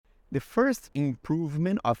The first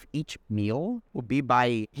improvement of each meal will be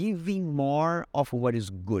by giving more of what is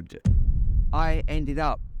good. I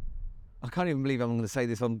can't even believe I'm going to say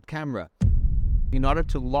this on camera. In order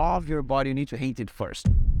to love your body, you need to hate it first.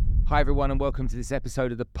 Hi everyone, and welcome to this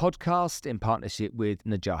episode of the podcast in partnership with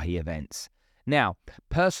Najahi Events. Now,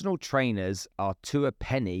 personal trainers are to a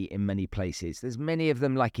penny in many places. There's many of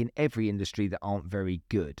them, like in every industry, that aren't very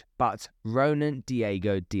good. But Ronan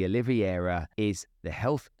Diego de Oliveira is the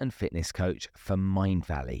health and fitness coach for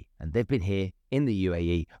Mindvalley, and they've been here in the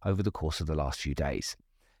UAE over the course of the last few days.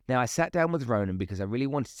 Now, I sat down with Ronan because I really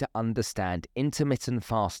wanted to understand intermittent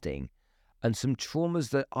fasting and some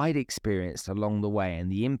traumas that I'd experienced along the way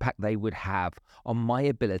and the impact they would have on my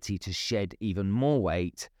ability to shed even more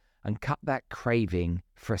weight and cut that craving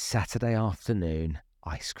for a Saturday afternoon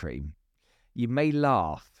ice cream. You may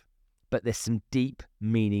laugh, but there's some deep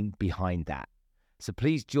meaning behind that. So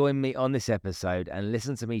please join me on this episode and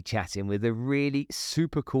listen to me chatting with a really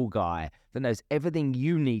super cool guy that knows everything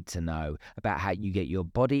you need to know about how you get your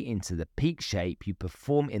body into the peak shape, you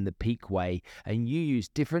perform in the peak way, and you use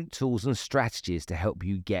different tools and strategies to help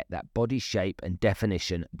you get that body shape and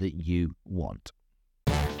definition that you want.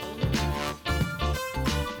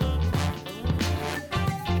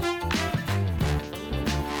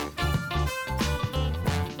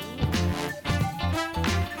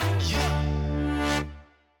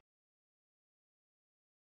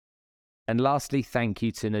 And lastly, thank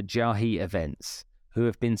you to Najahi Events, who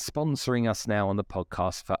have been sponsoring us now on the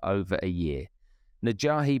podcast for over a year.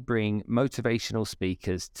 Najahi bring motivational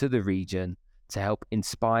speakers to the region to help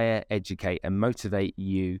inspire, educate, and motivate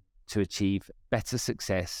you to achieve better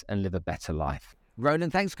success and live a better life. Ronan,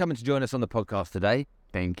 thanks for coming to join us on the podcast today.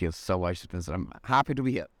 Thank you so much, Spencer. I'm happy to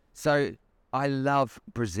be here. So, I love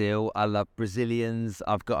Brazil. I love Brazilians.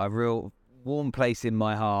 I've got a real warm place in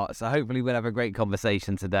my heart. So hopefully we'll have a great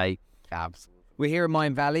conversation today. Absolutely. We're here in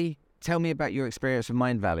Mindvalley. Tell me about your experience with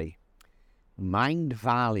Mindvalley.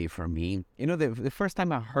 Mindvalley for me, the first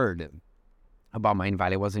time I heard about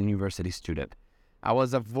Mindvalley, I was a university student. I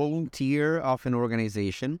was a volunteer of an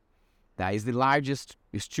organization that is the largest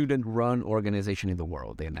student-run organization in the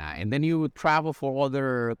world. And then you would travel for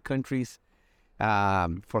other countries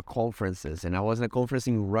for conferences. And I was in a conference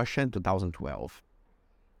in Russia in 2012.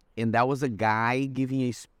 And that was a guy giving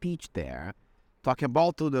a speech there, talking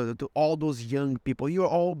about to all those young people. You're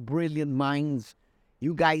all brilliant minds.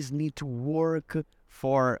 You guys need to work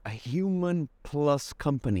for human plus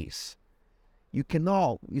companies. You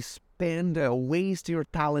cannot waste your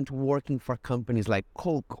talent working for companies like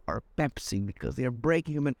Coke or Pepsi because they are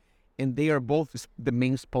breaking human, and they are both the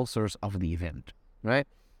main sponsors of the event, right?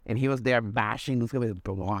 And he was there bashing this guy.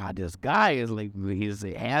 Wow, this guy is like, he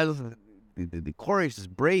has the courage, is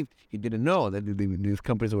brave. He didn't know that these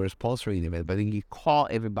companies were sponsoring the event, but he caught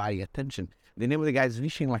everybody's attention. The name of the guy is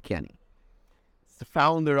Vishen Lakiani. It's the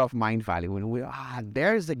founder of Mindvalley. When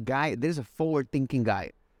there's a forward-thinking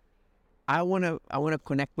guy. I wanna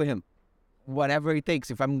connect with him, whatever it takes.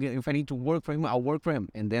 If I need to work for him, I'll work for him.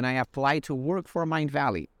 And then I applied to work for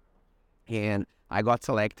Mindvalley, and I got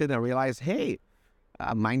selected. And realized, hey,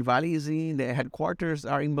 Mindvalley is the headquarters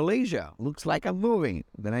are in Malaysia. Looks like I'm moving.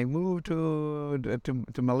 Then I moved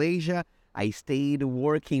to Malaysia. I stayed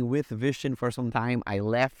working with Vishen for some time. I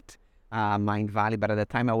left Mindvalley, but at the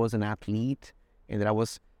time I was an athlete, and that I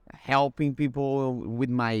was helping people with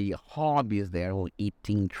my hobbies there,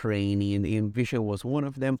 eating, training, and Vishen was one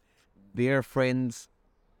of them. Their friends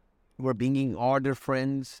were bringing other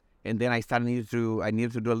friends, and then I needed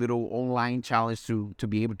to do a little online challenge to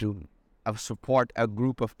be able to support a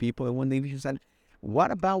group of people. And one day Vishen said,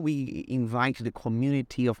 what about we invite the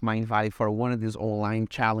community of Mindvalley for one of these online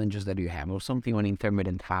challenges that you have, or something on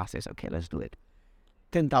intermittent fast? I said, okay, let's do it.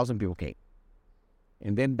 10,000 people came.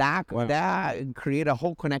 And then that created a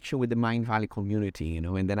whole connection with the Mindvalley community,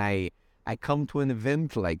 and then I come to an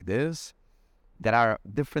event like this. There are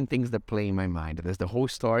different things that play in my mind. There's the whole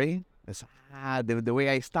story. There's the way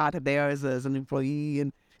I started there as an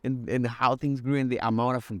employee, and how things grew, and the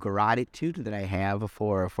amount of gratitude that I have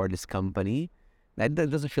for this company. That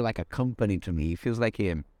doesn't feel like a company to me. It feels like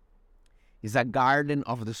it's a garden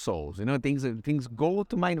of the souls. Things go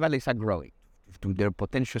to Mindvalley, start growing. To their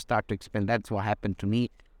potential start to expand. That's what happened to me.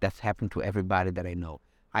 That's happened to everybody that I know.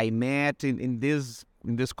 I met in this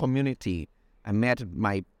community, I met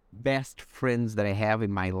my best friends that I have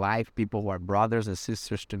in my life, people who are brothers and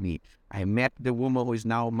sisters to me. I met the woman who is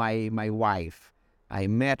now my wife. I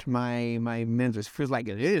met my mentors. It feels like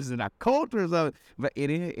it is in a cult or something, but it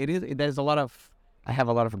is. I have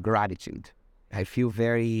a lot of gratitude. I feel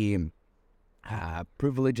very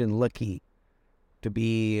privileged and lucky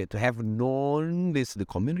to have known the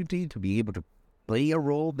community, to be able to play a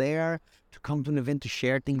role there, to come to an event to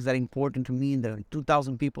share things that are important to me. And there are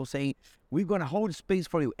 2,000 people saying, we're going to hold space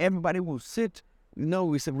for you. Everybody will sit.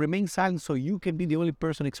 We said, remain silent so you can be the only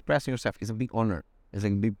person expressing yourself. It's a big honor. It's a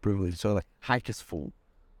big privilege. So like, heart is full.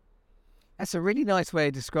 That's a really nice way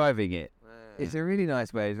of describing it. It's a really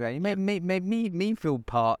nice way of describing it. It made me feel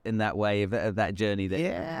part in that way of that journey there.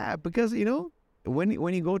 Yeah, because, when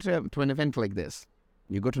you go to an event like this,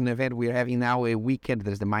 you go to an event, we're having now a weekend,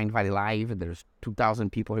 there's the Mindvalley Live, there's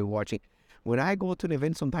 2,000 people who are watching. When I go to an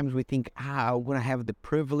event, sometimes we think, I'm going to have the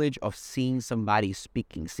privilege of seeing somebody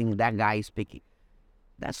speaking, seeing that guy speaking.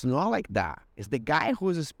 That's not like that. It's the guy who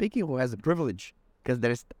is speaking who has the privilege, because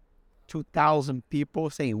there's 2,000 people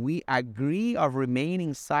saying, we agree of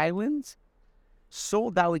remaining silent so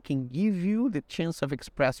that we can give you the chance of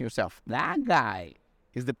expressing yourself. That guy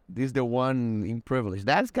is the one in privilege.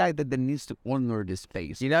 That's the guy that needs to honor this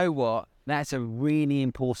space. You know what? That's a really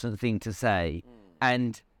important thing to say.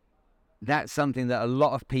 And that's something that a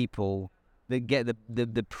lot of people that get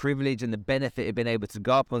the privilege and the benefit of being able to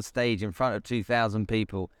go up on stage in front of 2,000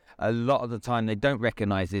 people, a lot of the time they don't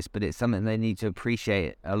recognize this, but it's something they need to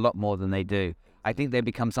appreciate a lot more than they do. I think they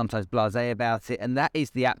become sometimes blasé about it, and that is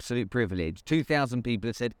the absolute privilege. 2,000 people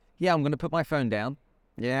have said, yeah, I'm going to put my phone down.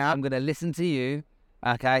 Yeah, I'm going to listen to you.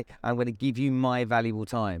 Okay, I'm going to give you my valuable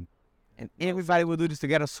time. And everybody will do this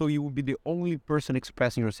together, so you will be the only person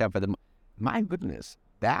expressing yourself at the My goodness,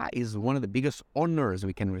 that is one of the biggest honors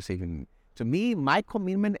we can receive. To me, my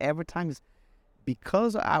commitment every time is,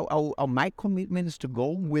 because my commitment is to go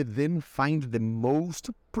within, find the most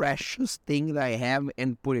precious thing that I have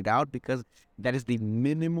and put it out, because that is the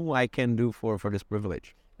minimum I can do for this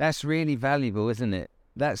privilege. That's really valuable, isn't it?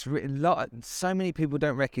 That's so many people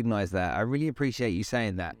don't recognize that. I really appreciate you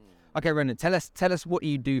saying that. Okay, Ronan, tell us what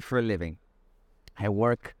you do for a living. I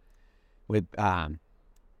work with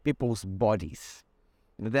people's bodies.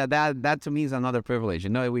 That to me is another privilege.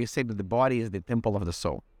 We say that the body is the temple of the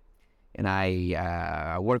soul. And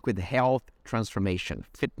I work with health transformation,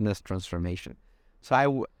 fitness transformation.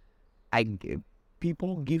 So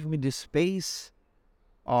people give me the space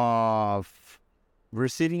of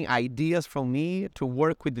receiving ideas from me to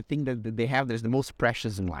work with the thing that they have that is the most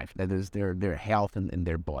precious in life, that is their health and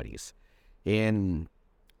their bodies. And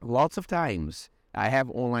lots of times I have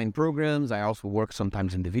online programs. I also work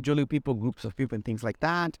sometimes individually with people, groups of people and things like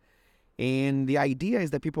that. And the idea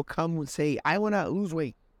is that people come and say, I want to lose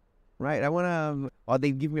weight. Right, or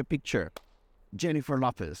they give me a picture. Jennifer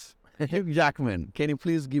Lopez, Hugh Jackman, can you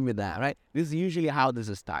please give me that, right? This is usually how this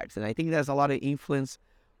starts. And I think there's a lot of influence,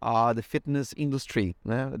 the fitness industry.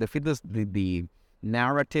 The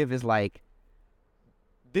narrative is like,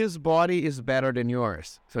 this body is better than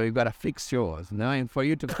yours, so you got to fix yours. And for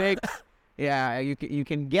you to fix, yeah, you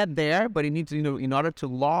can get there, but you need to, in order to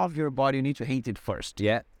love your body, you need to hate it first.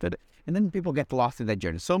 Yeah. And then people get lost in that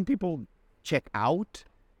journey. Some people check out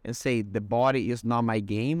and say, the body is not my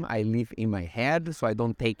game. I live in my head, so I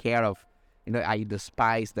don't take care of, I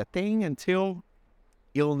despise the thing until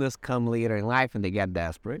illness come later in life and they get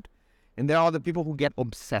desperate. And there are the people who get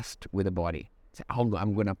obsessed with the body. Say, I'm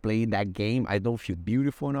going to play that game. I don't feel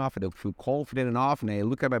beautiful enough. I don't feel confident enough. And I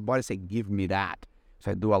look at my body and say, give me that. So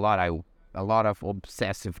I do a lot of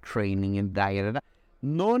obsessive training and diet.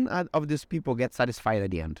 None of these people get satisfied at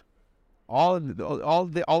the end. All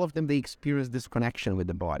of them, they experience this connection with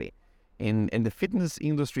the body. And the fitness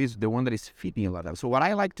industry is the one that is feeding a lot of them. So what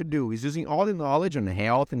I like to do is using all the knowledge on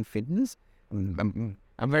health and fitness. I'm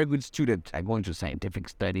a very good student. I go into scientific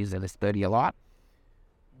studies and I study a lot.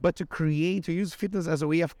 But to use fitness as a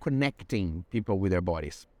way of connecting people with their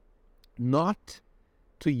bodies. Not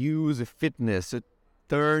to use fitness to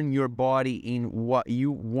turn your body in what you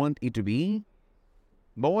want it to be.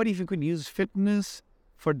 But what if you could use fitness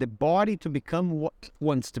for the body to become what it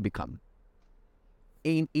wants to become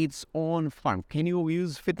in its own form? Can you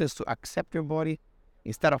use fitness to accept your body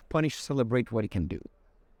instead of punish, celebrate what it can do?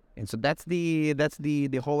 And so that's the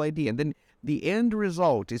whole idea. And then the end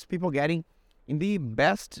result is people getting in the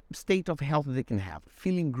best state of health they can have,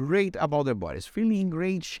 feeling great about their bodies, feeling in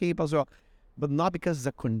great shape as well, but not because it's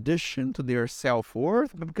a condition to their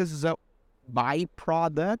self-worth, but because it's a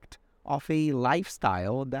byproduct of a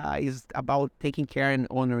lifestyle that is about taking care and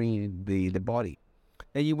honoring the body.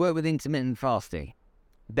 Now, you work with intermittent fasting.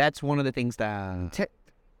 That's one of the things that...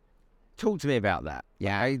 Talk to me about that.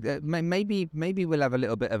 Yeah, maybe we'll have a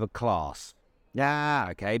little bit of a class. Yeah,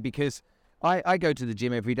 okay, because I go to the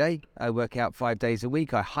gym every day. I work out 5 days a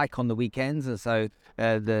week. I hike on the weekends, and so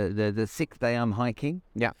the 6th day I'm hiking.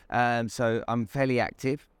 Yeah. So I'm fairly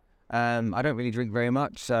active. I don't really drink very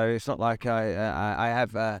much, so it's not like I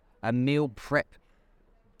have a meal prep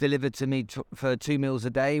delivered to me for 2 meals a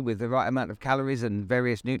day with the right amount of calories and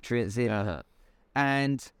various nutrients in.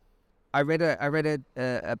 And I read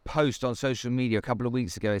a post on social media a couple of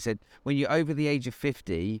weeks ago. It said, when you're over the age of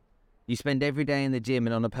 50, you spend every day in the gym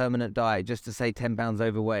and on a permanent diet just to stay 10 pounds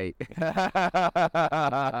overweight. And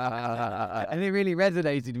it really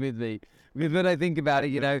resonated with me. Because when I think about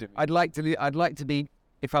it, I'd like to be,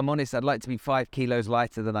 if I'm honest, I'd like to be 5 kilos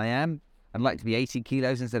lighter than I am. I'd like to be 80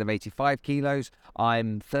 kilos instead of 85 kilos.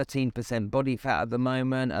 I'm 13% body fat at the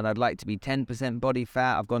moment, and I'd like to be 10% body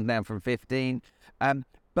fat. I've gone down from 15.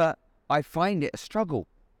 But I find it a struggle.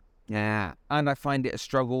 Yeah. And I find it a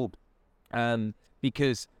struggle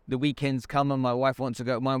because the weekends come and my wife wants to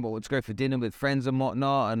go for dinner with friends and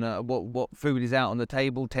whatnot, and what food is out on the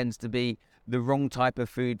table tends to be the wrong type of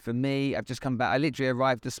food for me. I've just come back. I literally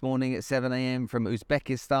arrived this morning at 7 a.m. from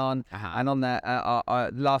Uzbekistan. And on that,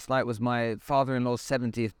 last night was my father-in-law's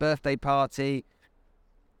 70th birthday party.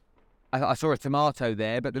 I saw a tomato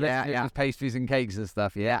there, but the rest of it was pastries and cakes and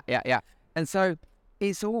stuff. Yeah. And so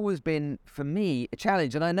it's always been, for me, a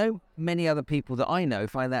challenge. And I know many other people that I know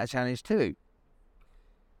find that a challenge too.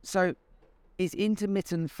 So is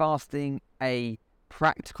intermittent fasting a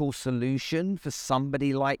practical solution for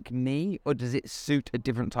somebody like me, or does it suit a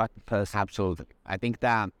different type of person? Absolutely. I think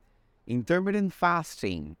that intermittent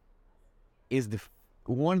fasting is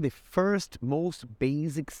one of the first most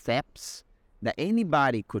basic steps that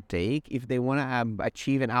anybody could take if they want to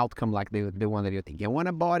achieve an outcome like the one that you're thinking. You want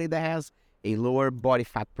a body that has a lower body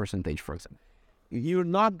fat percentage, for example. You're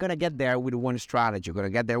not going to get there with one strategy. You're going to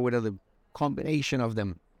get there with a combination of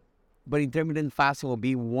them. But intermittent fasting will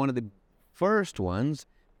be one of the first ones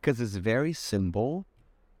because it's very simple.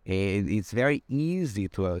 It's very easy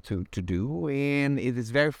to do, and it is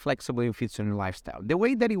very flexible and fits in your lifestyle. The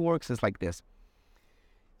way that it works is like this.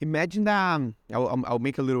 Imagine that, I'll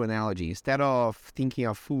make a little analogy. Instead of thinking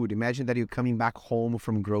of food, imagine that you're coming back home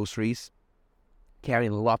from groceries,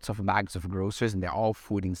 carrying lots of bags of groceries, and they're all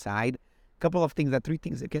food inside. Three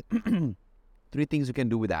things you can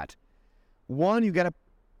do with that. One, you get a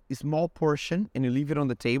small portion and you leave it on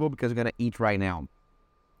the table because you're going to eat right now.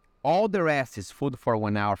 All the rest is food for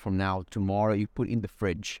 1 hour from now, tomorrow, you put in the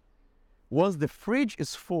fridge. Once the fridge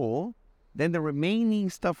is full, then the remaining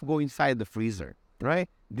stuff go inside the freezer, right?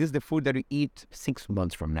 This is the food that you eat 6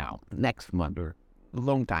 months from now, next month, or a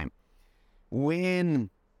long time. When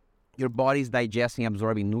your body is digesting,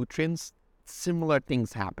 absorbing nutrients, similar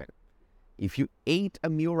things happen. If you ate a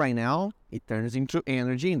meal right now, it turns into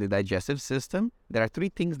energy in the digestive system. There are 3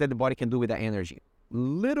 things that the body can do with that energy. A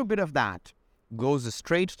little bit of that goes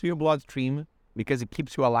straight to your bloodstream because it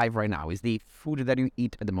keeps you alive right now. It's the food that you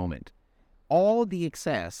eat at the moment. All the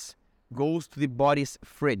excess goes to the body's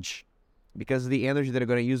fridge because of the energy that you're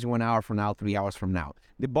going to use in 1 hour from now, 3 hours from now.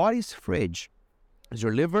 The body's fridge is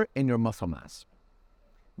your liver and your muscle mass.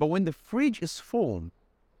 But when the fridge is full,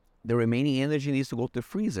 the remaining energy needs to go to the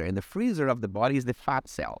freezer. And the freezer of the body is the fat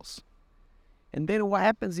cells. And then what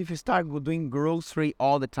happens if you start doing grocery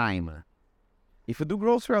all the time? If you do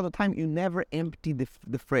grocery all the time, you never empty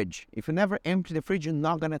the fridge. If you never empty the fridge, you're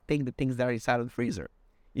not going to take the things that are inside of the freezer.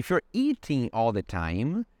 If you're eating all the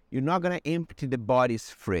time, you're not going to empty the body's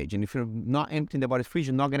fridge. And if you're not emptying the body's fridge,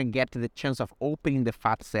 you're not going to get to the chance of opening the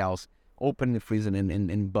fat cells, opening the freezer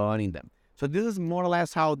and burning them. So this is more or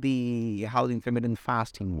less how the intermittent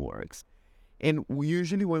fasting works. And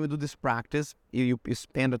usually when we do this practice, you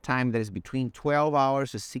spend a time that is between 12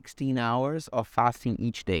 hours to 16 hours of fasting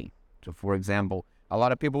each day. So for example, a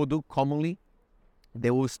lot of people do commonly, they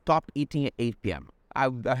will stop eating at 8 p.m. I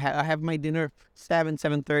have my dinner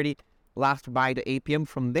 7:30, last bite at 8 p.m.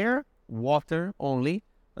 From there, water only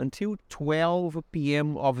until 12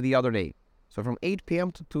 p.m. of the other day. So from 8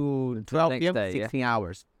 p.m. to 12 p.m., 16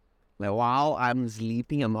 hours. Now, while I'm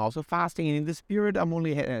sleeping, I'm also fasting. And in this period, I'm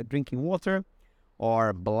only drinking water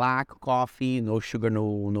or black coffee, no sugar,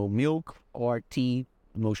 no milk, or tea,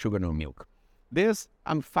 no sugar, no milk. This,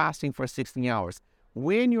 I'm fasting for 16 hours.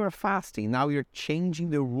 When you're fasting, now you're changing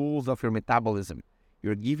the rules of your metabolism.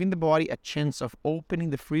 You're giving the body a chance of opening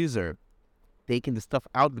the freezer, taking the stuff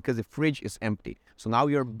out because the fridge is empty. So now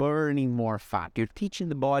you're burning more fat. You're teaching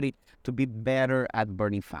the body to be better at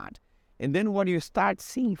burning fat. And then what you start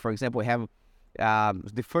seeing, for example, we have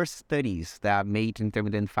the first studies that made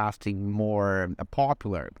intermittent fasting more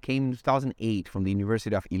popular came in 2008 from the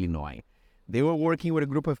University of Illinois. They were working with a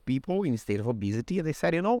group of people in a state of obesity, and they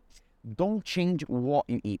said, don't change what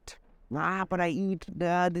you eat. But I eat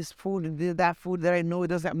this food, that food that I know it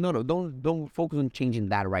doesn't. No, don't focus on changing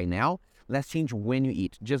that right now. Let's change when you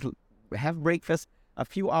eat. Just have breakfast, a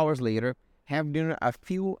few hours later, have dinner a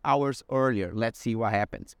few hours earlier. Let's see what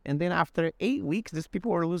happens. And then after 8 weeks, these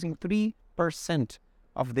people are losing 3%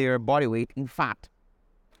 of their body weight in fat,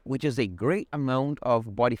 which is a great amount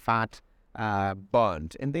of body fat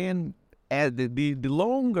burned. And then as the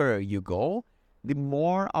longer you go, the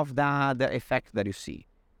more of the effect that you see.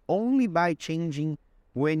 Only by changing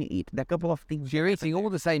when you eat. There are a couple of things. You're eating all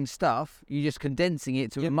the same stuff, you're just condensing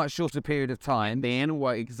it to a much shorter period of time. Then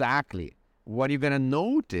what you're going to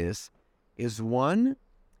notice is, one,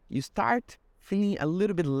 you start feeling a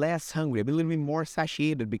little bit less hungry, a little bit more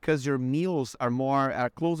satiated because your meals are more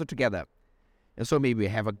closer together. And so maybe you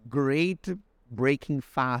have a great breaking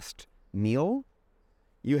fast meal.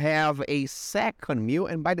 You have a second meal,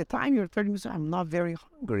 and by the time you're 30 minutes, I'm not very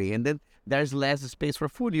hungry. And then there's less space for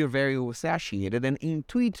food. You're very satiated, and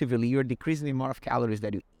intuitively, you're decreasing the amount of calories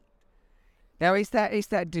that you eat. Now, is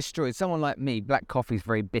that destroyed? Someone like me, black coffee is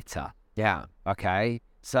very bitter. Yeah. Okay.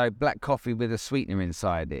 So black coffee with a sweetener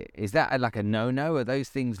inside it, is that like a no-no? Are those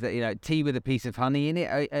things that, tea with a piece of honey in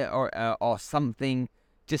it or something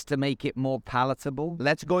just to make it more palatable?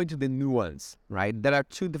 Let's go into the nuance, right? There are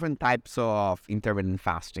two different types of intermittent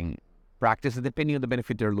fasting practices depending on the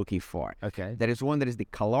benefit you're looking for. Okay. There is one that is the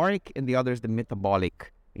caloric and the other is the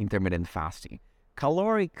metabolic intermittent fasting.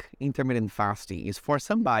 Caloric intermittent fasting is for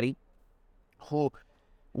somebody who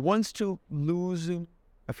wants to lose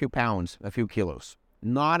a few pounds, a few kilos.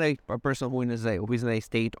 Not a person who is in a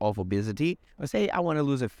state of obesity. Or say, I want to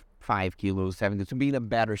lose 5 kilos, 7 to be in a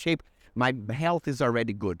better shape. My health is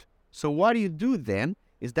already good. So what you do then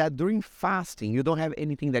is that during fasting, you don't have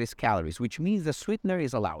anything that is calories, which means the sweetener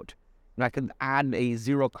is allowed. I can add a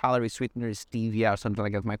 0-calorie sweetener, stevia or something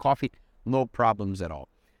like that to my coffee, no problems at all.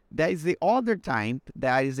 There is the other type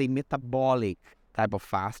that is a metabolic type of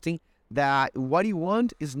fasting, that what you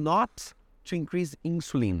want is not to increase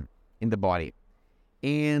insulin in the body.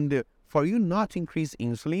 And for you not to increase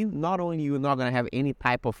insulin, not only you're not going to have any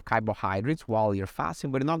type of carbohydrates while you're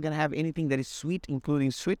fasting, but you're not going to have anything that is sweet, including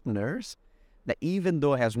sweeteners, that even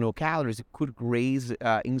though it has no calories, it could raise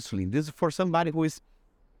insulin. This is for somebody who is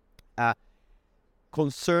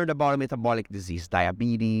concerned about a metabolic disease,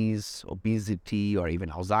 diabetes, obesity, or even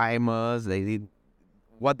Alzheimer's.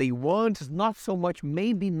 What they want is not so much,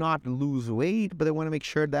 maybe not lose weight, but they want to make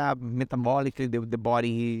sure that metabolically the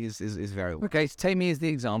body is very well. Okay, so take me as the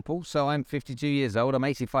example. So I'm 52 years old, I'm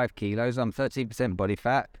 85 kilos, I'm 13% body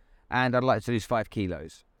fat, and I'd like to lose 5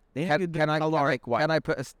 kilos. Can I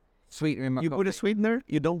put a sweetener in my coffee? You put a sweetener,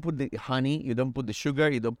 you don't put the honey, you don't put the sugar,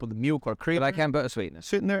 you don't put the milk or cream. But I can put a sweetener.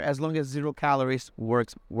 Sweetener, as long as 0 calories,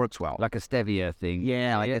 works well. Like a stevia thing.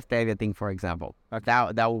 Yeah, like a stevia thing, for example. Okay.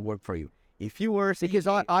 That will work for you. If you were... Because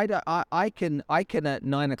I can at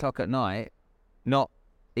 9 o'clock at night not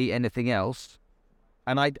eat anything else,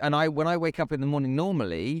 and I when I wake up in the morning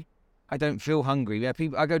normally, I don't feel hungry.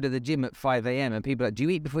 I go to the gym at 5 a.m. and people are like, do you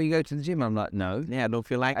eat before you go to the gym? I'm like, no. Yeah, I don't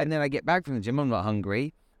feel like... And then I get back from the gym, I'm not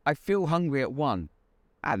hungry. I feel hungry at 1.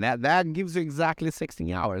 And that gives you exactly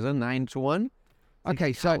 16 hours, 9 to 1.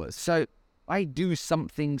 Okay, so I do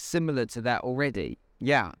something similar to that already.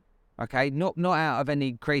 Yeah. Okay, not out of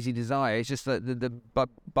any crazy desire. It's just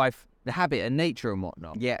by the habit and nature and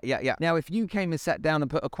whatnot. Yeah. Now, if you came and sat down and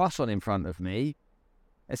put a croissant in front of me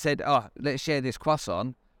and said, "Oh, let's share this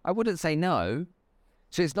croissant," I wouldn't say no.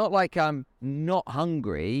 So it's not like I'm not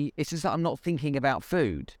hungry. It's just that I'm not thinking about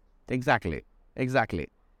food. Exactly.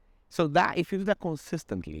 So that if you do that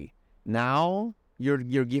consistently, now you're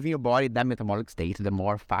giving your body that metabolic state. The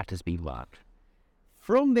more fat is being burned.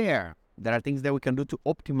 From there are things that we can do to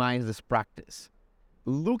optimize this practice.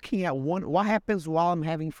 Looking at what happens while I'm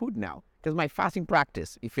having food now. Because my fasting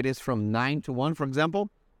practice, if it is from 9 to 1, for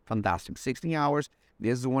example, fantastic. 16 hours,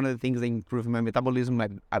 this is one of the things that improve my metabolism, my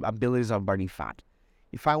abilities of burning fat.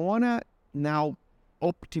 If I want to now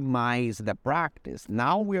optimize the practice,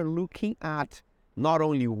 now we're looking at not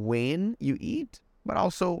only when you eat, but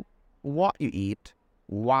also what you eat,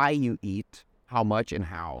 why you eat, how much and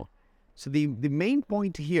how. So the main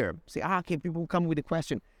point here, people come with the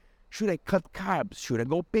question, should I cut carbs? Should I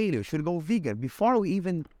go paleo? Should I go vegan? Before we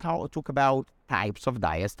even talk about types of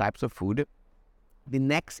diets, types of food, the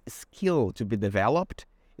next skill to be developed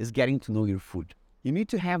is getting to know your food. You need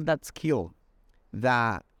to have that skill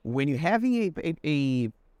that when you're having a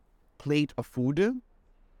plate of food,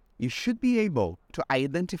 you should be able to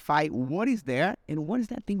identify what is there and what is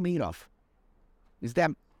that thing made of.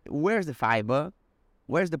 Where's the fiber?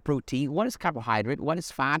 Where's the protein? What is carbohydrate? What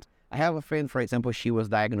is fat? I have a friend, for example, she was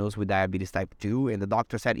diagnosed with diabetes type 2, and the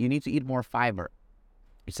doctor said, you need to eat more fiber.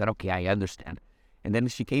 He said, okay, I understand. And then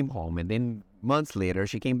she came home, and then months later,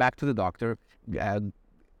 she came back to the doctor,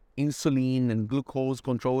 insulin and glucose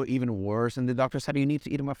control even worse. And the doctor said, you need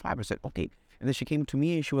to eat more fiber. I said, okay. And then she came to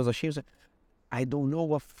me and she was ashamed. She said, I don't know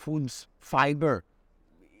what food's fiber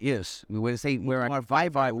is. We will say more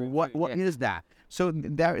fiber. What is that? So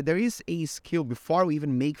there is a skill before we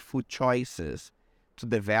even make food choices to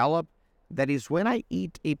develop. That is, when I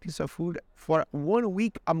eat a piece of food for 1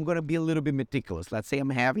 week, I'm going to be a little bit meticulous. Let's say I'm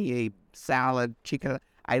having a salad, chicken.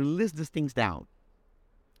 I list these things down.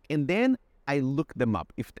 And then I look them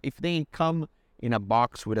up. If they come in a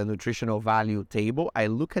box with a nutritional value table, I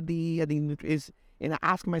look at and I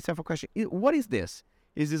ask myself a question. What is this?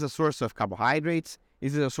 Is this a source of carbohydrates?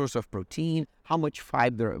 Is it a source of protein? How much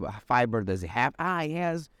fiber does it have? It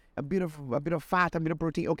has a bit of fat, a bit of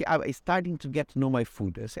protein. Okay, I'm starting to get to know my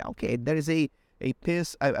food. I say, okay, there is a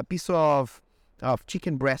piece of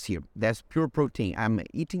chicken breast here. That's pure protein. I'm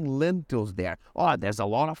eating lentils there. Oh, there's a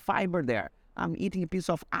lot of fiber there. I'm eating a piece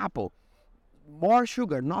of apple. More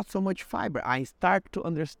sugar, not so much fiber. I start to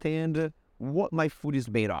understand what my food is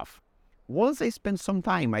made of. Once I spend some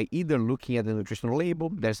time, I either looking at the nutritional label,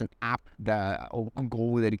 there's an app on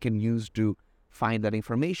Google that you can use to find that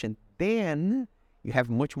information. Then you have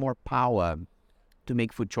much more power to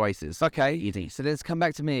make food choices. Okay, eating. So let's come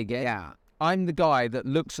back to me again. Yeah. I'm the guy that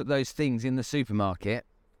looks at those things in the supermarket.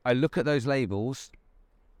 I look at those labels,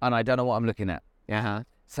 and I don't know what I'm looking at. Uh-huh.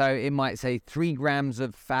 So it might say 3 grams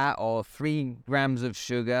of fat or 3 grams of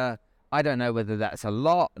sugar. I don't know whether that's a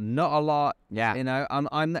lot, not a lot. Yeah. You know,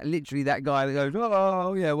 I'm literally that guy that goes,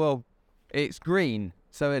 oh, yeah, well, it's green,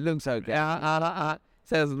 so it looks okay.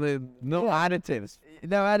 Says no additives.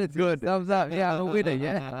 No additives. Good. Thumbs up. Yeah, I'm a winner,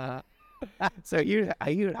 yeah. So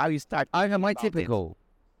I hear how you start. Am I typical?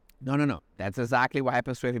 No. That's exactly what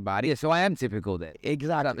happens to everybody. Yeah, so I am typical then.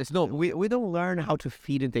 Exactly. It's not. We don't learn how to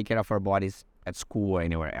feed and take care of our bodies at school or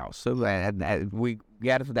anywhere else. So we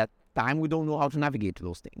get to that time, we don't know how to navigate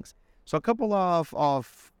those things. So a couple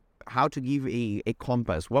of how to give a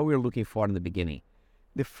compass, what we're looking for in the beginning.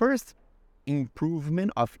 The first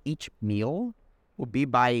improvement of each meal would be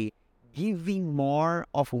by giving more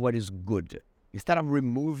of what is good. Instead of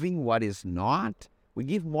removing what is not, we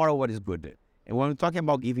give more of what is good. And when we're talking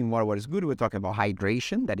about giving more of what is good, we're talking about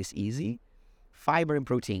hydration, that is easy, fiber and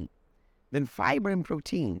protein. Then fiber and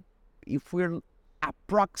protein, if we're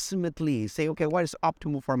approximately say, okay, what is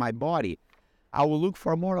optimal for my body? I will look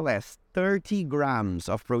for more or less 30 grams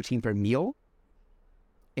of protein per meal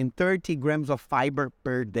and 30 grams of fiber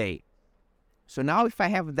per day. So now if I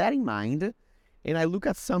have that in mind, and I look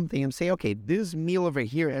at something and say, okay, this meal over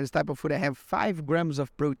here, this type of food, I have 5 grams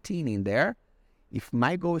of protein in there. If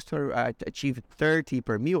my goal is to achieve 30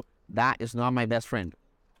 per meal, that is not my best friend.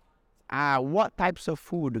 What types of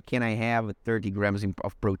food can I have 30 grams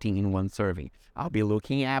of protein in one serving? I'll be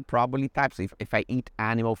looking at probably types. If I eat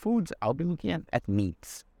animal foods, I'll be looking at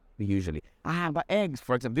meats, usually. But eggs,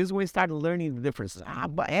 for example, this is when we start learning the differences.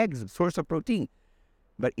 But eggs, source of protein.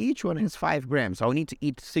 But each one has 5 grams. So I need to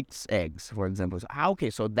eat 6 eggs, for example. So, okay,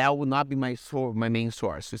 so that will not be my main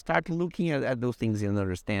source. So start looking at those things and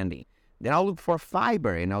understanding. Then I'll look for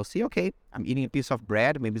fiber, and I'll see, okay, I'm eating a piece of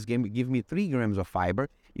bread. Maybe it's going to give me 3 grams of fiber.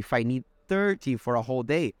 If I need 30 for a whole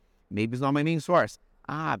day, maybe it's not my main source.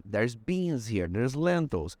 There's beans here. There's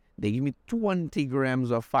lentils. They give me 20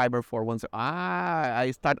 grams of fiber for one.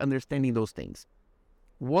 I start understanding those things.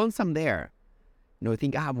 Once I'm there, I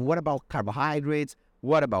think, what about carbohydrates?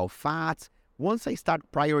 What about fats? Once I start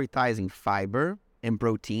prioritizing fiber and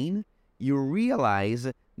protein, you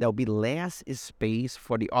realize there'll be less space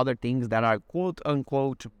for the other things that are quote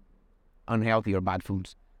unquote unhealthy or bad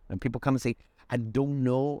foods. And people come and say, I don't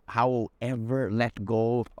know how I'll ever let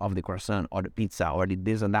go of the croissant or the pizza or the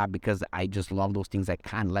this and that because I just love those things. I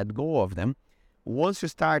can't let go of them. Once you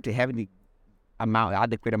start to have the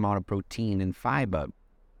adequate amount of protein and fiber,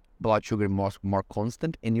 blood sugar is more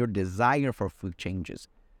constant, and your desire for food changes.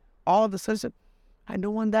 All of a sudden, I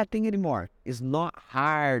don't want that thing anymore. It's not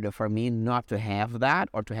hard for me not to have that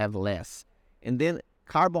or to have less. And then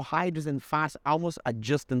carbohydrates and fats almost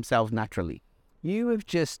adjust themselves naturally. You have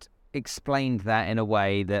just explained that in a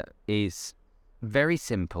way that is very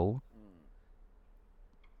simple,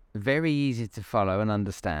 very easy to follow and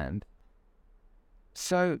understand.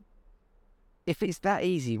 So, if it's that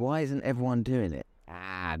easy, why isn't everyone doing it?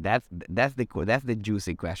 That's the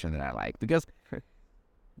juicy question that I like, because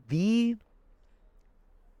the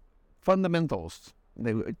fundamentals,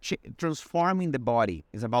 transforming the body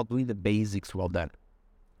is about doing the basics well done.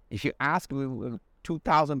 If you ask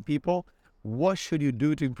 2,000 people, what should you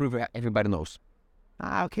do to improve? Everybody knows.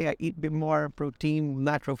 Okay, I eat a bit more protein,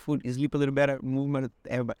 natural food, sleep a little better, movement.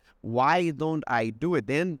 Everybody. Why don't I do it?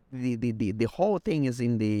 Then the whole thing is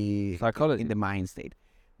in the psychology, in the mind state.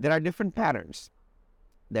 there are different patterns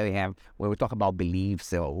that we have when we talk about beliefs.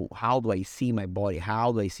 So how do I see my body?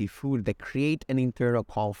 How do I see food? That create an internal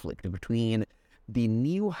conflict between the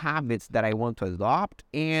new habits that I want to adopt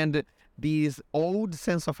and this old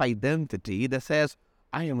sense of identity that says,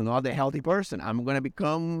 I am not a healthy person. I'm going to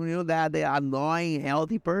become, that the annoying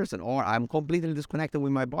healthy person, or I'm completely disconnected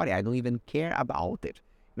with my body. I don't even care about it.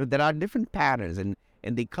 There are different patterns, and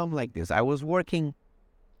they come like this. I was working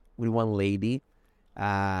with one lady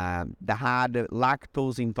that had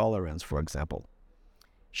lactose intolerance, for example.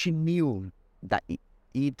 She knew that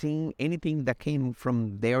eating anything that came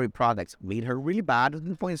from dairy products made her really bad, to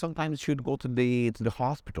the point sometimes she would go to the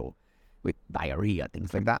hospital with diarrhea,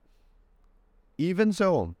 things like that. Even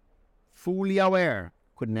so, fully aware,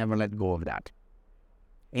 could never let go of that.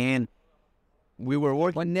 And we were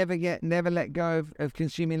working. Well, never let go of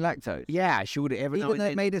consuming lactose. Yeah, she would every now Even and though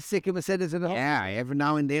then. it made her sick and was sent her to the hospital. Yeah, every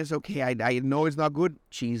now and then it's okay. I know it's not good.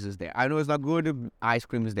 Cheese is there. I know it's not good. Ice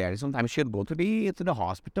cream is there. Sometimes she'd go to the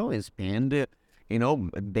hospital and spend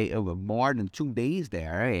more than 2 days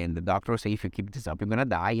there, and the doctor would say, if you keep this up, you're gonna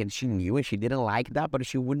die. And she knew, and she didn't like that, but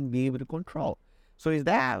she wouldn't be able to control. So is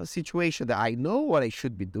that a situation that I know what I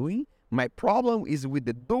should be doing? My problem is with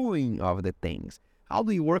the doing of the things. How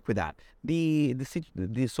do you work with that? The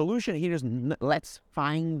solution here is let's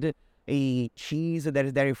find a cheese that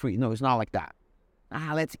is dairy free. No, it's not like that.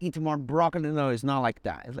 Let's eat more broccoli. No, it's not like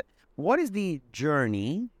that. It's like, what is the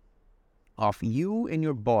journey of you and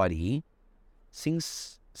your body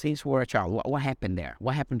since you were a child? What happened there?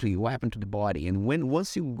 What happened to you? What happened to the body? And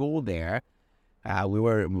once you go there, we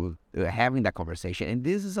were having that conversation, and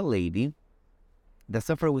this is a lady that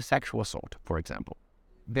suffered with sexual assault, for example.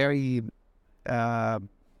 Very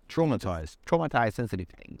traumatized, sensitive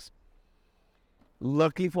things.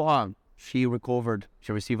 Luckily for her, she recovered.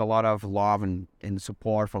 She received a lot of love and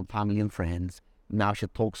support from family and friends. Now she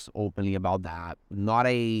talks openly about that. Not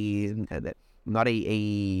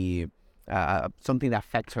something that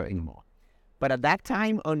affects her anymore. But at that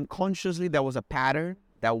time, unconsciously, there was a pattern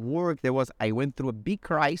that worked. I went through a big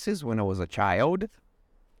crisis when I was a child.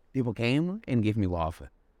 People came and gave me love.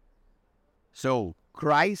 So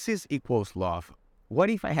crisis equals love. What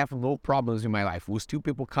if I have no problems in my life? Will still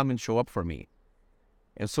people come and show up for me?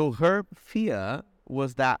 And so her fear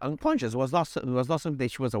was that unconscious, was not something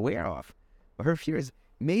that she was aware of. But her fear is,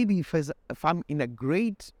 maybe if I'm in a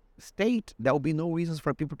great state, there will be no reasons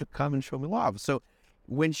for people to come and show me love. So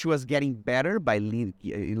when she was getting better by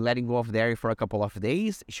letting go of dairy for a couple of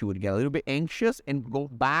days, she would get a little bit anxious and go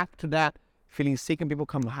back to that feeling sick, and people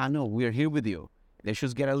come, no, we're here with you. Then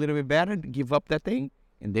she'll get a little bit better, give up that thing,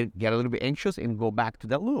 and then get a little bit anxious and go back to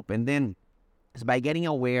that loop. And then it's by getting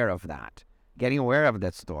aware of that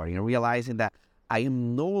story and realizing that I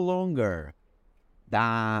am no longer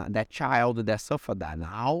that child that suffered that.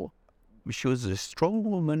 Now she was a strong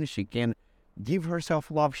woman. She can give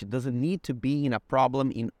herself love. She doesn't need to be in a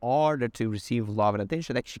problem in order to receive love and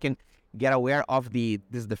attention. That she can get aware of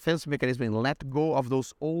this defense mechanism and let go of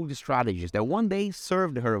those old strategies that one day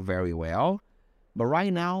served her very well, but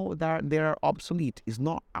right now they are obsolete. It's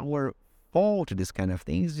not our fault, this kind of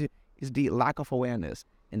things. It's the lack of awareness.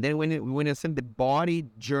 And then when you send the body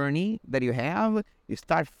journey that you have, you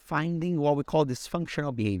start finding what we call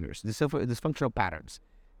dysfunctional behaviors, dysfunctional patterns.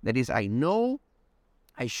 That is, I know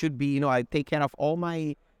I should be, I take care of all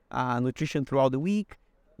my nutrition throughout the week.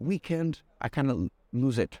 Weekend, I kind of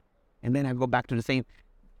lose it. And then I go back to the same.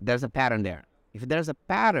 There's a pattern there. If there's a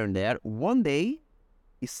pattern there, one day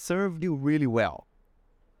it served you really well.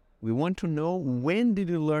 We want to know, when did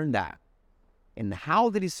you learn that? And how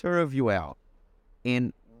did it serve you well?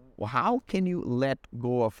 And how can you let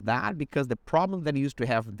go of that? Because the problem that you used to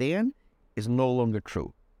have then is no longer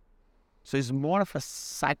true. So it's more of a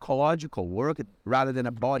psychological work rather than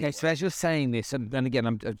a body work. So as you're saying this, and again,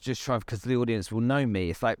 I'm just trying, because the audience will know me,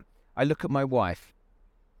 it's like, I look at my wife,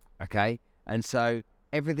 okay? And so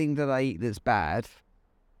everything that I eat that's bad,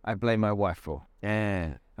 I blame my wife for.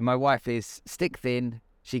 Yeah. And my wife is stick thin.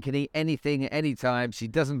 She can eat anything at any time. She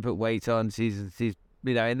doesn't put weight on. She's in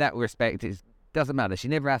that respect, it doesn't matter. She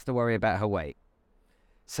never has to worry about her weight.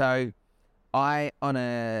 So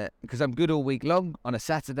because I'm good all week long, on a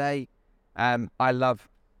Saturday, I love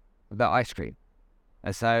the ice cream.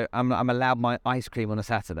 And so I'm allowed my ice cream on a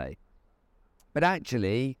Saturday. But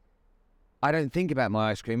actually, I don't think about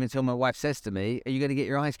my ice cream until my wife says to me, are you going to get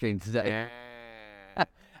your ice cream today? Yeah.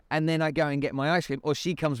 And then I go and get my ice cream, or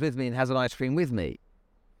she comes with me and has an ice cream with me.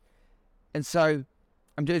 And so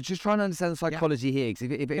I'm just trying to understand the psychology here. Because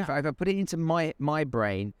if I put it into my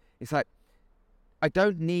brain, it's like, I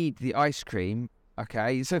don't need the ice cream.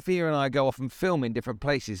 Okay, Sophia and I go off and film in different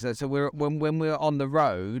places. So when we're on the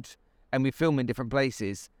road and we film in different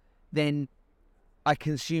places, then I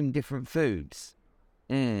consume different foods.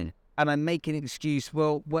 And I make an excuse,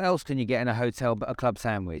 well, what else can you get in a hotel but a club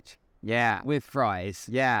sandwich? Yeah. With fries.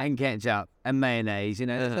 Yeah. And ketchup and mayonnaise.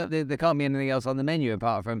 There can't be anything else on the menu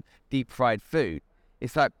apart from deep fried food.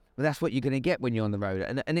 It's like, well, that's what you're going to get when you're on the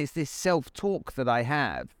road. And it's this self-talk that I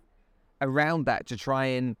have around that to try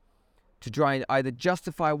and either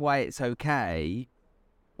justify why it's okay,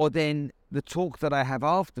 or then the talk that I have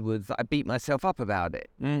afterwards that I beat myself up about it.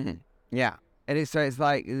 Yeah. And it's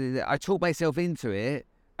like I talk myself into it.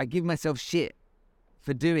 I give myself shit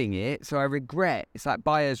for doing it, so I regret. It's like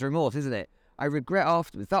buyer's remorse, isn't it? I regret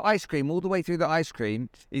afterwards. That ice cream, all the way through the ice cream,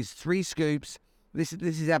 is 3 scoops. This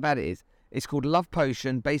is how bad it is. It's called Love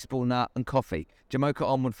Potion, Baseball Nut, and Coffee. Jamaica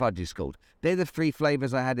Almond Fudge is called. They're the 3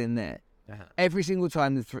 flavors I had in there. Every single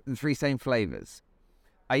time, the 3 same flavors.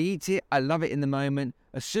 I eat it. I love it in the moment.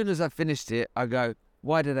 As soon as I finished it, I go,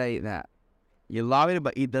 why did I eat that? You love it,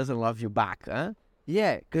 but it doesn't love you back, huh?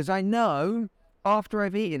 Yeah, because I know after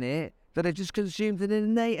I've eaten it that I just consumed an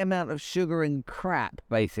innate amount of sugar and crap,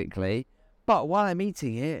 basically. But while I'm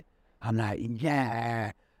eating it, I'm like,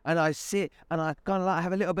 yeah. And I sit and I kind of like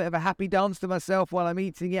have a little bit of a happy dance to myself while I'm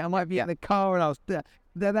eating it. I might be in the car and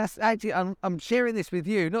that's actually, I'm sharing this with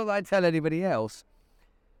you, not that I tell anybody else.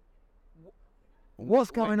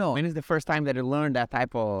 What's going on? When is the first time that you learned that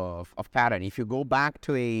type of pattern? If you go back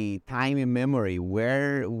to a time in memory,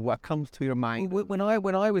 what comes to your mind? When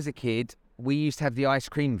I was a kid, we used to have the ice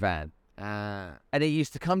cream van. And it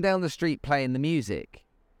used to come down the street playing the music.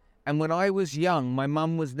 And when I was young, my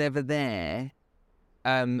mum was never there.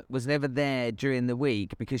 During the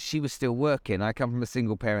week because she was still working. I come from a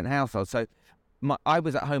single parent household, so I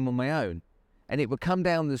was at home on my own. And it would come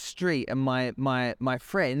down the street and my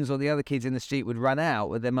friends or the other kids in the street would run out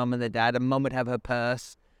with their mum and their dad, and mum would have her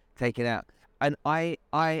purse taken out. And I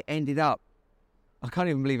ended up, I can't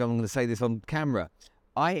even believe I'm going to say this on camera.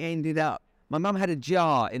 My mum had a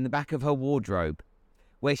jar in the back of her wardrobe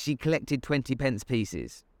where she collected 20 pence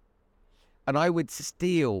pieces. And I would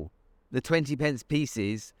steal the 20 pence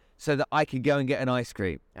pieces so that I could go and get an ice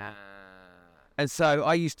cream. And so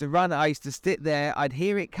I used to sit there, I'd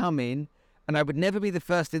hear it coming, and I would never be the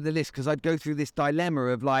first in the list because I'd go through this dilemma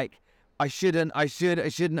of like, I should. And I'd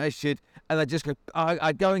just go,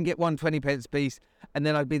 I'd go and get one 20 pence piece, and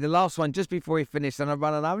then I'd be the last one just before he finished, and I'd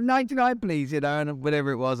run and I'm 99 please, and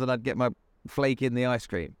whatever it was, and I'd get my flake in the ice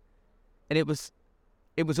cream. And it was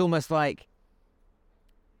almost like,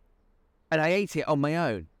 and I ate it on my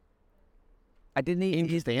own. I didn't eat.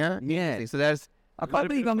 Interesting, huh? Yeah. So there's. I can't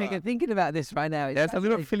believe I'm even thinking about this right now. There's a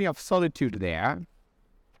little feeling of solitude there,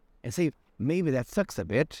 and say maybe that sucks a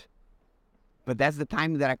bit, but that's the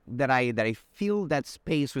time that I feel that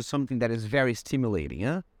space with something that is very stimulating.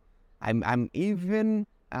 Huh? I'm even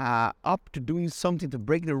up to doing something to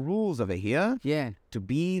break the rules over here. Yeah.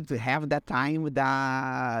 To have that time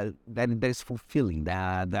that is fulfilling.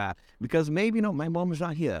 Because maybe my mom is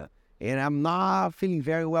not here, and I'm not feeling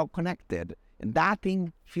very well connected. And that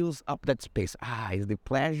thing fills up that space. It's the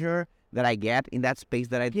pleasure that I get in that space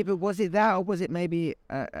that I... Yeah, but was it that, or was it maybe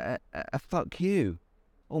a fuck you?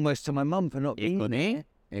 Almost to my mum for not being there?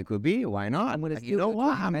 It could be. Why not? I'm going to you know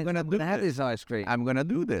what? I'm going to have this ice cream. I'm going to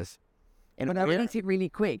do this. But I eat it really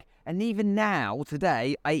quick. And even now,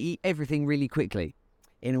 today, I eat everything really quickly.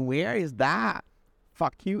 And where is that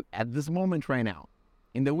fuck you at this moment right now?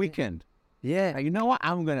 In the weekend? Yeah. You know what?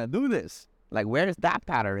 I'm going to do this. Like, where is that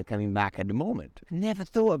pattern coming back at the moment? Never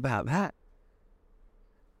thought about that.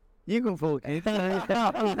 You can vote anything.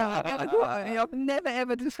 I've never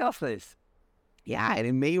ever discussed this. Yeah, and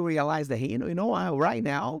it may realize that, hey, you know, right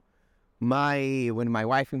now, when my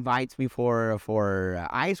wife invites me for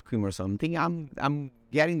ice cream or something, I'm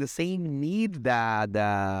getting the same need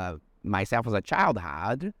that myself as a child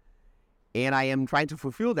had, and I am trying to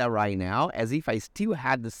fulfill that right now, as if I still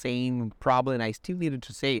had the same problem, and I still needed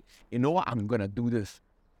to say, you know what, I'm gonna do this.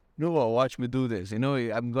 You know what, watch me do this. You know,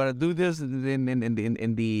 I'm gonna do this, and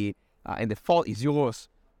the fault is yours.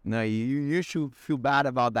 No, you should feel bad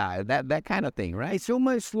about that kind of thing, right? It's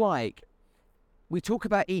almost like we talk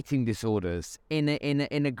about eating disorders in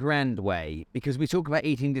a grand way, because we talk about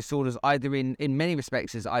eating disorders either in many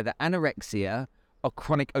respects as either anorexia or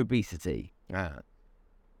chronic obesity.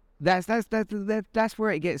 That's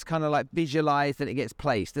where it gets kind of like visualized and it gets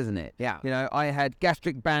placed, doesn't it? Yeah. You know, I had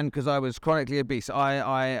gastric band because I was chronically obese.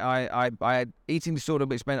 I had eating disorder,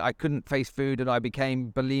 which meant I couldn't face food and I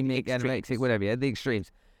became bulimic, anorexic, whatever. Yeah, the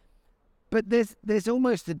extremes. But there's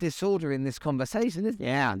almost a disorder in this conversation, isn't there?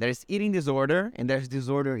 Yeah, there's eating disorder and there's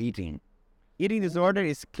disorder eating. Eating disorder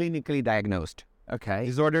is clinically diagnosed. Okay.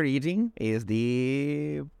 Disorder eating is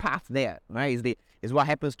the path there, right? Is what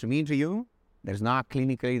happens to me and to you. There's not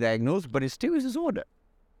clinically diagnosed, but it still is disorder.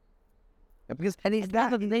 Because And at the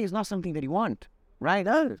end of the day, it's not something that you want, right?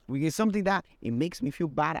 No, it's something that it makes me feel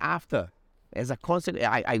bad after. As a constant,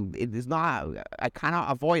 it is not. I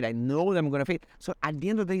cannot avoid. I know that I'm going to face. So at the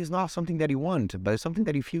end of the day, it's not something that you want, but it's something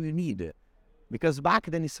that you feel you need, because back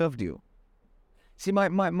then it served you. See, my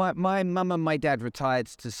mum and my dad retired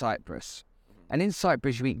to Cyprus, and in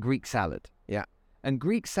Cyprus you eat Greek salad. Yeah, and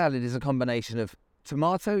Greek salad is a combination of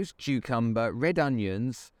tomatoes, cucumber, red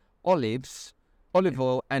onions, olives, olive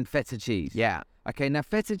oil, and feta cheese. yeah. Okay, now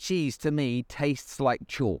feta cheese to me tastes like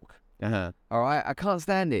chalk. Uh-huh. All right, I can't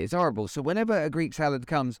stand it. It's horrible. So whenever a Greek salad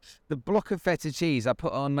comes, the block of feta cheese I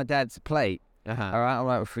put on my dad's plate. Uh-huh. All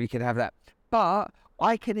right, we can have that. But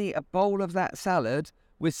I can eat a bowl of that salad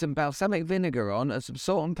with some balsamic vinegar on and some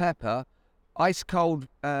salt and pepper, ice cold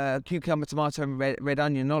cucumber, tomato, and red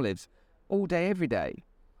onion, olives all day, every day.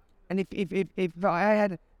 And if I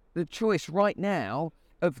had the choice right now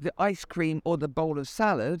of the ice cream or the bowl of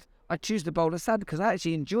salad, I'd choose the bowl of salad because I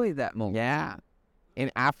actually enjoy that more. Yeah.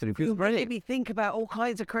 And after it feels Made me think about all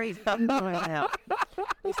kinds of crazy things right now.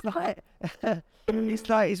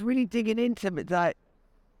 It's really digging into me,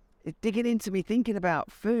 thinking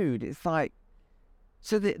about food. It's like,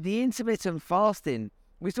 so the intermittent fasting,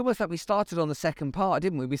 it's almost like we started on the second part,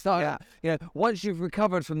 didn't we? We started, once you've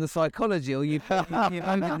recovered from the psychology, or you've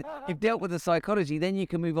dealt with the psychology, then you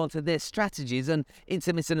can move on to their strategies, and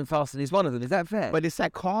intermittent fasting is one of them. Is that fair? But the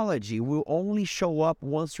psychology will only show up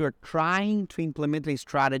once you're trying to implement a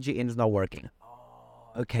strategy and it's not working.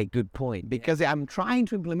 Okay, good point. Because I'm trying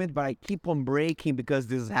to implement, but I keep on breaking because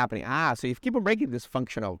this is happening. So if you keep on breaking this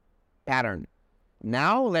functional pattern,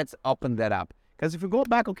 now let's open that up. Because if we go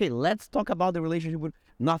back, okay, let's talk about the relationship with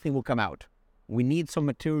nothing will come out. We need some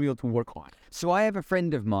material to work on. So I have a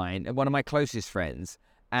friend of mine, one of my closest friends,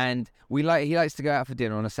 and he likes to go out for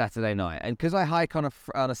dinner on a Saturday night. And because I hike on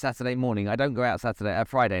a Saturday morning, I don't go out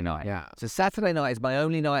Friday night. Yeah. So Saturday night is my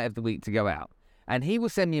only night of the week to go out. And he will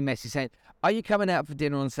send me a message saying, "Are you coming out for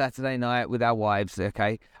dinner on Saturday night with our wives?"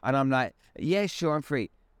 Okay. And I'm like, "Yeah, sure, I'm free."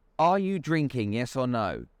 "Are you drinking, yes or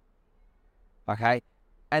no?" Okay.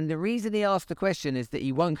 And the reason he asked the question is that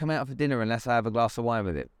he won't come out for dinner unless I have a glass of wine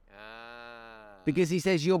with him. Because he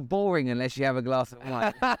says you're boring unless you have a glass of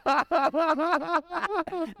wine.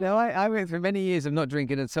 Now, I went through many years of not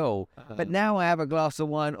drinking at all, but now I have a glass of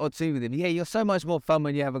wine or two with him. Yeah, you're so much more fun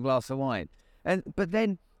when you have a glass of wine. But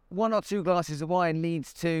then 1 or 2 glasses of wine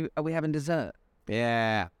leads to, are we having dessert?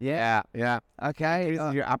 Yeah. Okay. This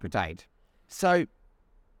is your appetite. So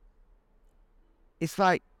it's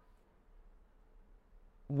like,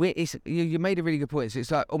 you made a really good point. So it's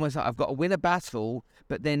like almost like I've got to win a battle,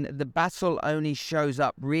 but then the battle only shows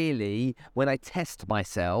up really when I test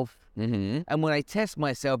myself. Mm-hmm. And when I test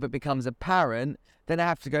myself, it becomes apparent. Then I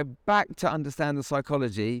have to go back to understand the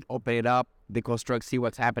psychology, Open it up, deconstruct, see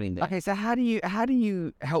what's happening there. Okay, so how do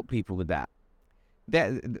you help people with that?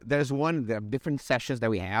 There are different sessions that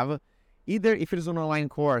we have. Either if it is an online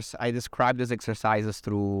course, I describe these exercises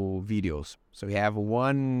through videos. So we have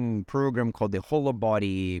one program called the Whole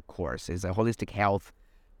Body course. It's a holistic health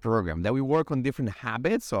program that we work on different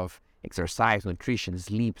habits of exercise, nutrition,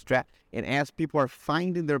 sleep, stress. And as people are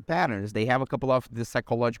finding their patterns, they have a couple of the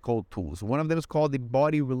psychological tools. One of them is called the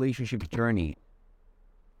body relationship journey.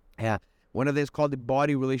 One of them is called the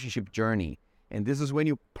body relationship journey. And this is when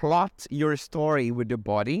you plot your story with the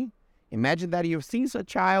body. Imagine that you've seen a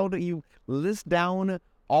child, you list down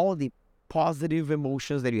all the positive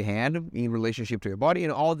emotions that you had in relationship to your body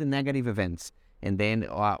and all the negative events. And then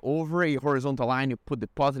over a horizontal line, you put the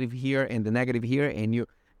positive here and the negative here, and you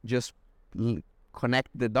just connect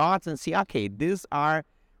the dots and see, okay, these are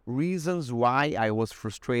reasons why I was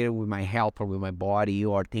frustrated with my health or with my body,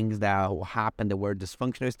 or things that happened that were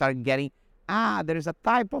dysfunctional. You start getting, there's a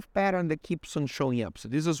type of pattern that keeps on showing up. So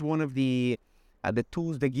this is one of the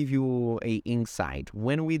tools that give you a insight.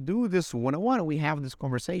 When we do this one-on-one, we have this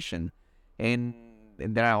conversation, and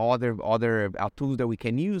there are other tools that we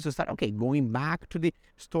can use to start, okay, going back to the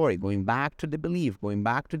story, going back to the belief, going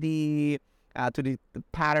back to the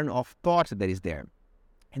pattern of thought that is there.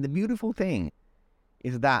 And the beautiful thing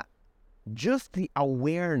is that just the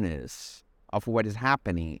awareness of what is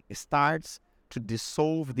happening starts to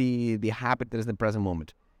dissolve the habit that is in the present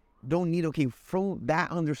moment. Don't need, from that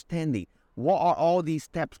understanding, what are all these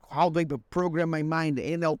steps? How do I program my mind,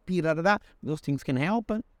 NLP, Those things can help,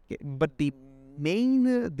 but the main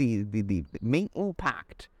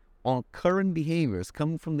impact on current behaviors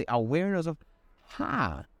comes from the awareness of,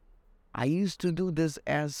 I used to do this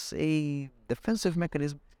as a defensive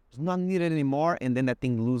mechanism. It's not needed anymore, and then that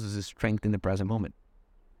thing loses its strength in the present moment.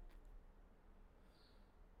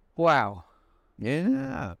 Wow.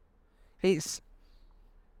 Yeah. It's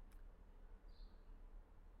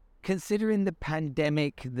considering the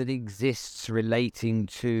pandemic that exists relating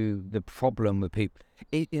to the problem with people,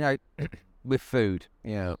 with food.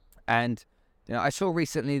 Yeah. And I saw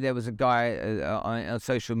recently there was a guy on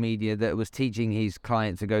social media that was teaching his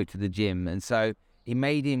client to go to the gym. And so he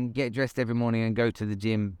made him get dressed every morning and go to the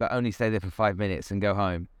gym, but only stay there for 5 minutes and go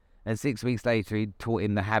home. And 6 weeks later, he taught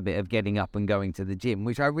him the habit of getting up and going to the gym,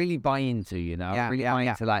 which I really buy into, I really buy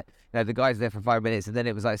into, like, the guy's there for 5 minutes, and then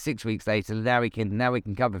it was like 6 weeks later, now we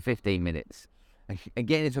can cover 15 minutes. And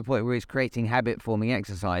getting to a point where he's creating habit-forming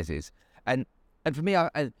exercises. And for me,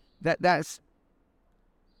 that's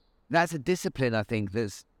a discipline, I think,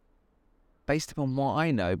 that's based upon what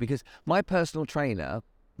I know, because my personal trainer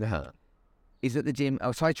is at the gym.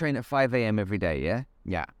 So I train at 5 a.m. every day, yeah?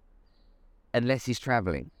 Yeah. Unless he's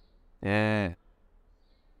traveling. Yeah.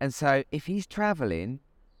 And so if he's traveling,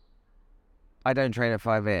 I don't train at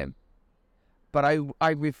 5 a.m. But I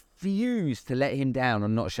refuse to let him down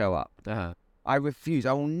and not show up. I refuse.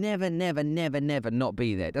 I will never not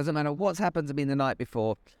be there. It doesn't matter what's happened to me the night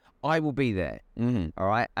before. I will be there. All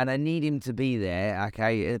right? And I need him to be there,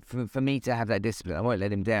 okay, for me to have that discipline. I won't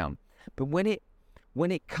let him down. But when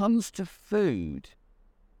it comes to food,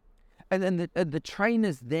 and then the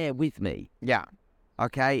trainer's there with me. Yeah.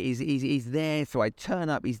 Okay, he's there, so I turn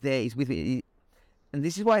up, he's there, he's with me. And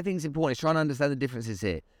this is why I think it's important, is trying to understand the differences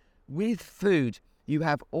here. With food, you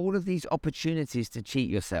have all of these opportunities to cheat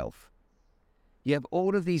yourself. You have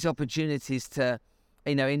all of these opportunities to,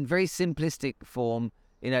 in very simplistic form,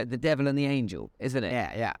 the devil and the angel, isn't it?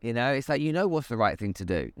 Yeah. It's like, what's the right thing to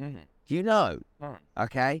do.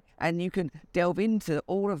 Okay? And you can delve into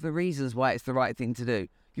all of the reasons why it's the right thing to do.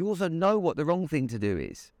 You also know what the wrong thing to do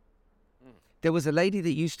is. There was a lady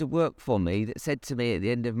that used to work for me that said to me at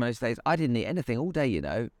the end of most days, I didn't eat anything all day,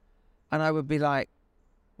 And I would be like,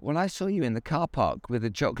 well, I saw you in the car park with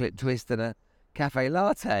a chocolate twist and a cafe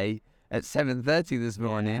latte at 7:30 this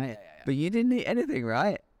morning, but you didn't eat anything,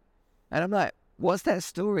 right? And I'm like, what's that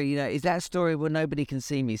story? Is that story where nobody can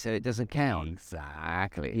see me so it doesn't count?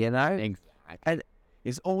 Exactly. Exactly. And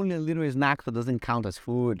it's only a little snack that doesn't count as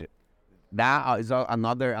food. That is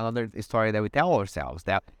another story that we tell ourselves,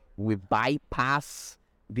 that we bypass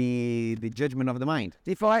the judgment of the mind.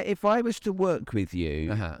 If I was to work with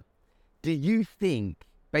you, do you think,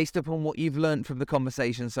 based upon what you've learned from the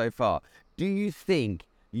conversation so far, do you think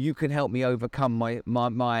you can help me overcome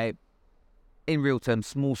my in real terms,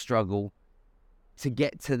 small struggle to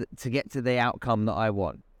get to the outcome that I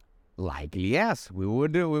want? Likely, yes. We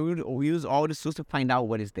would use all the tools to find out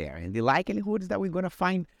what is there. And the likelihood is that we're going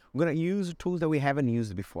to use tools that we haven't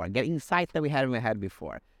used before, get insights that we haven't had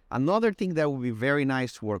before. Another thing that would be very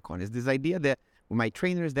nice to work on is this idea that when my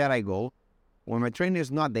trainer is there, I go. When my trainer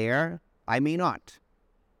is not there, I may not.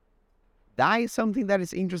 That is something that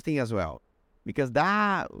is interesting as well. Because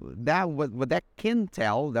what that can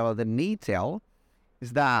tell, that may tell,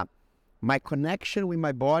 is that my connection with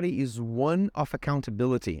my body is one of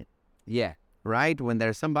accountability. Yeah. Right? When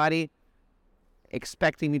there's somebody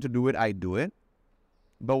expecting me to do it, I do it.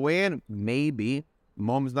 But when maybe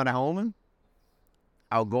mom's not at home,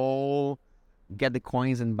 I'll go get the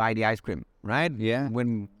coins and buy the ice cream, right? Yeah.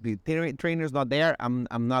 When the trainer's not there, I'm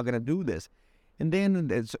not going to do this. And then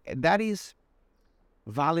that is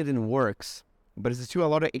valid and works, but it's still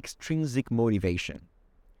a lot of extrinsic motivation.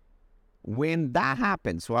 When that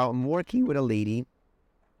happens, so I'm working with a lady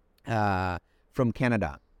from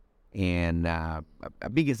Canada, and a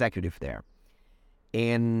big executive there.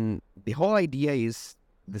 And the whole idea is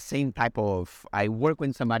the same type of, I work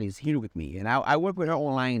when somebody's here with me, and I work with her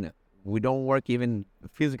online. We don't work even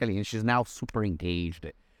physically, and she's now super engaged.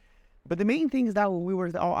 But the main thing is that we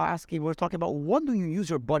were talking about, what do you use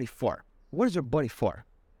your body for? What is your body for?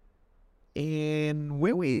 And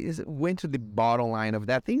when we went to the bottom line of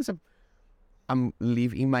that, things I'm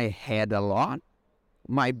live in my head a lot.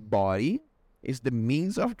 My body is the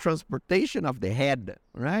means of transportation of the head,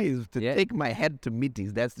 right? Is to take my head to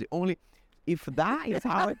meetings. That's the only. If that is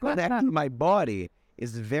how I connect to my body,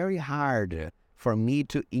 it's very hard for me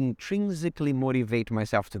to intrinsically motivate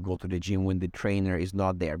myself to go to the gym when the trainer is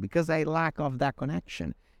not there, because I lack of that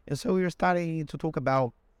connection. And so we're starting to talk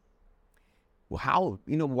about how,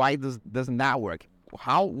 why doesn't that work?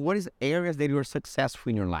 What is areas that you're successful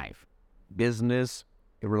in your life? Business,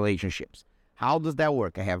 relationships. How does that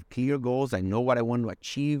work? I have clear goals. I know what I want to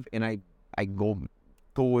achieve, and I go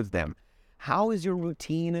towards them. How is your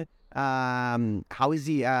routine How is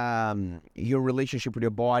your relationship with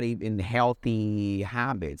your body in healthy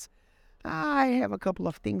habits? I have a couple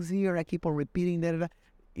of things here. I keep on repeating that.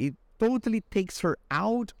 It totally takes her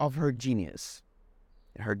out of her genius.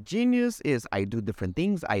 Her genius is I do different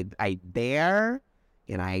things. I dare,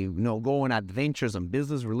 and I go on adventures and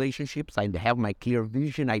business relationships. I have my clear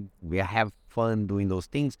vision. We have fun doing those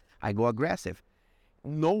things. I go aggressive.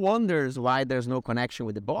 No wonders why there's no connection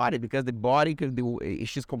with the body, because the body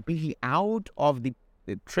she's completely out of the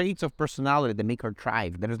traits of personality that make her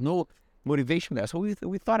thrive. There is no motivation there. So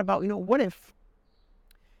we thought about, what if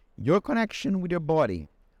your connection with your body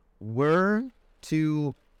were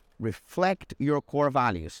to reflect your core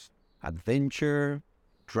values: adventure,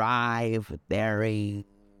 drive, daring.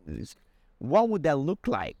 What would that look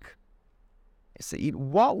like?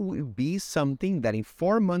 What would be something that in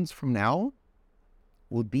 4 months from now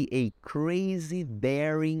would be a crazy,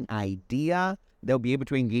 daring idea they'll be able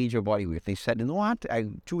to engage your body with? They said, you know what?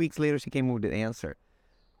 2 weeks later, she came up with the answer.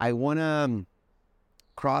 I want to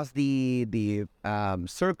cross the the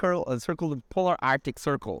polar Arctic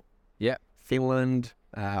circle. Yeah. Finland,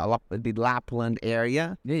 the Lapland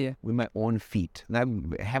area. Yeah. With my own feet.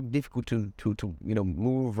 And I have difficulty to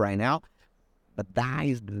move right now, but that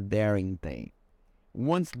is the daring thing.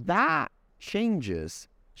 Once that changes,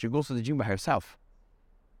 she goes to the gym by herself.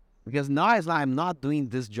 Because now it's like I'm not doing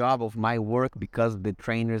this job of my work because the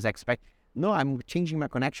trainers expect. No, I'm changing my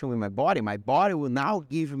connection with my body. My body will now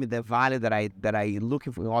give me the value that I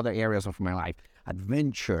looking for in other areas of my life: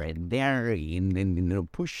 adventure and daring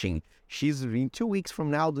and pushing. She's in 2 weeks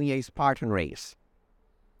from now doing a Spartan race.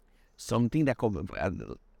 Something that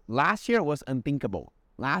last year was unthinkable.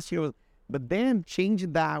 But then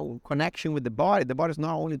changing that connection with the body. The body is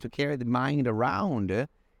not only to carry the mind around.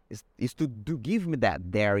 Is to give me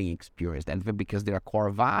that daring experience, and because there are core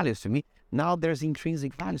values to me. Now there's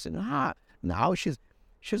intrinsic values, and now she's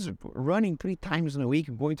running 3 times in a week,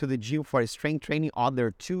 going to the gym for strength training,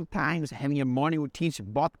 other 2 times, having a morning routine. She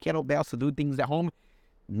bought kettlebells to do things at home,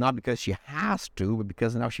 not because she has to, but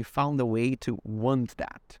because now she found a way to want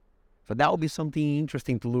that. So that would be something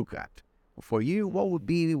interesting to look at. For you, what would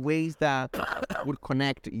be ways that would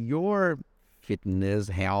connect your fitness,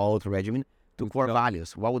 health regimen to core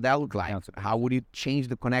values? What would that look like? How would you change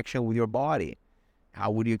the connection with your body? How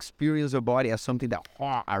would you experience your body as something that,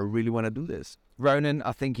 I really want to do this? Ronan,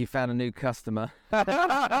 I think you found a new customer.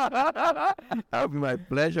 That would be my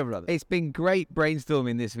pleasure, brother. It's been great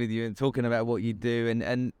brainstorming this with you and talking about what you do.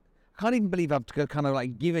 And I can't even believe I've kind of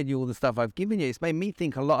like given you all the stuff I've given you. It's made me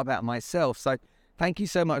think a lot about myself. So thank you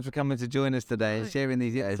so much for coming to join us today and sharing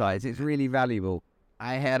these insights. It's really valuable.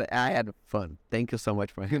 I had fun. Thank you so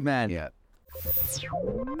much for Good man. Yeah.